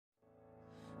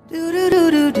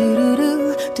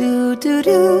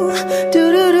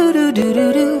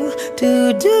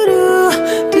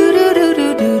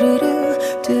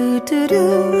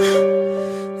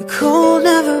The cold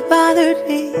never bothered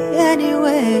me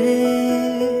anyway.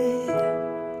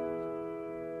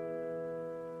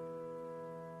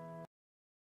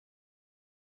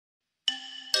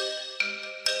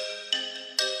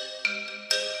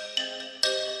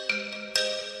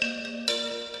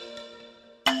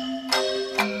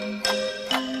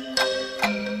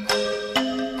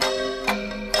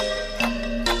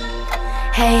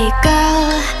 Hey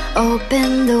girl,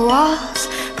 open the walls,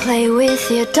 play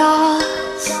with your dolls.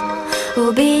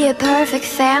 We'll be a perfect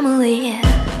family.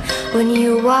 When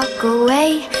you walk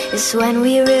away is when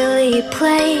we really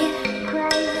play.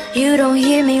 You don't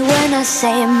hear me when I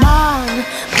say, Mom,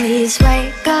 please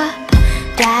wake up.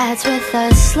 Dad's with a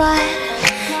slut,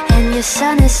 and your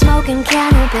son is smoking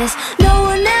cannabis. No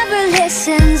one ever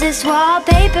listens, this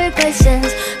wallpaper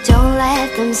glistens. Don't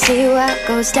let them see what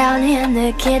goes down in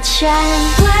the kitchen.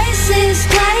 Places,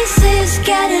 places,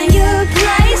 get in your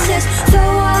places. Throw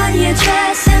on your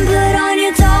dress and put on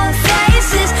your doll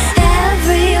faces.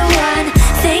 Everyone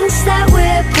thinks that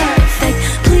we're perfect.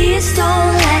 Please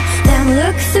don't let them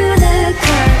look through the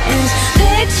curtains.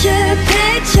 Picture,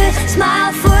 picture,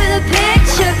 smile for the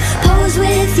picture. Pose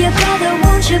with your brother,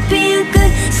 won't you be a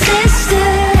good sister?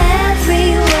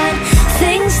 Everyone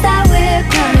thinks that we're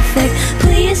perfect.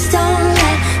 Please don't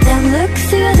let them look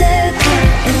through the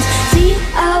curtains.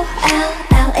 Dollhouse.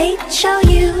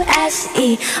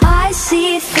 I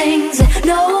see things that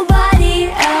nobody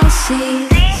else sees.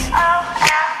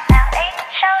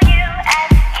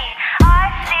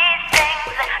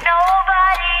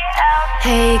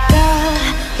 Hey girl,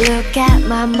 look at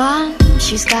my mom,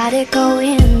 she's got it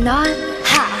going on.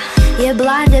 Ha! You're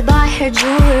blinded by her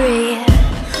jewelry.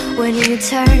 When you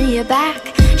turn your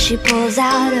back, she pulls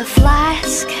out a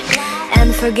flask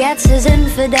and forgets his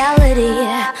infidelity.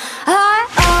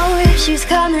 Oh, she's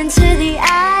coming to the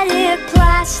attic.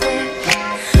 Plastic,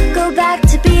 go back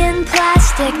to being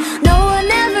plastic. No one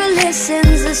ever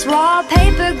listens, this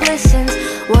wallpaper glistens.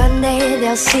 One day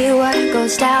they'll see what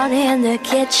goes down in the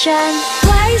kitchen.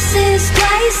 Places,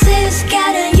 places,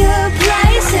 get in your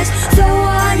places. Throw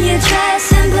on your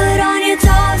dress and put on your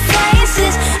doll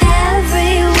faces.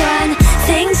 Everyone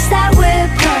thinks that we're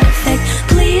perfect.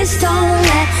 Please don't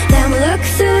let them look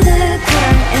through the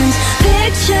curtains.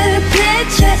 Picture,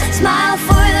 picture, smile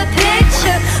for the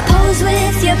picture. Pose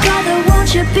with your brother,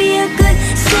 won't you be a good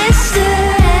sister?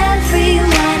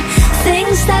 Everyone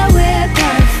thinks that we're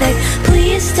perfect.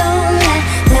 Please don't let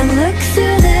them look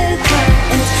through the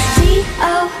curtains.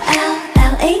 Dollhouse.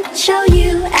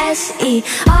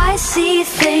 I see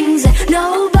things that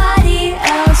nobody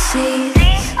else sees.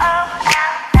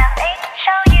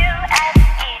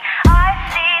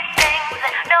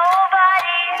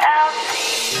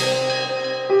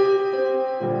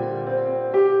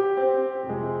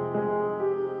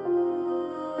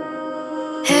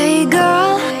 Hey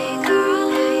girl,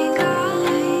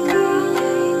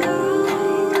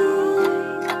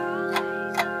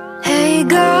 hey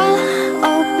girl,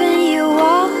 open your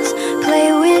walls,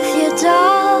 play with your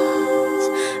dolls.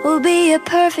 We'll be a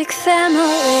perfect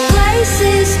family.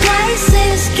 Places,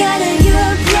 places, get in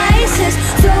your places.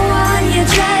 Throw on your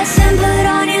dress and put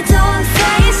on your doll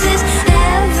faces.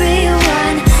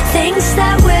 Everyone thinks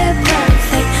that we're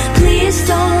perfect. Please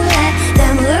don't let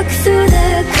them look through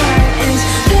the curtains.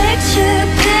 Picture,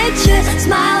 picture,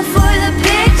 smile for the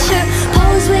picture.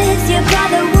 Pose with your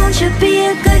brother, won't you be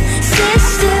a good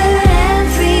sister?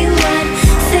 Everyone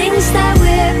thinks that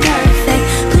we're perfect.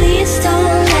 Please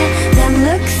don't let them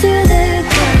look through the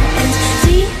curtains.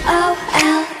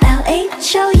 Dollhouse.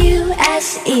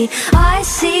 I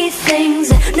see things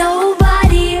that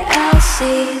nobody else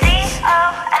sees.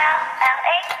 Dollhouse.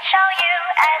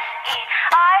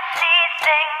 I see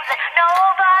things that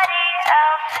nobody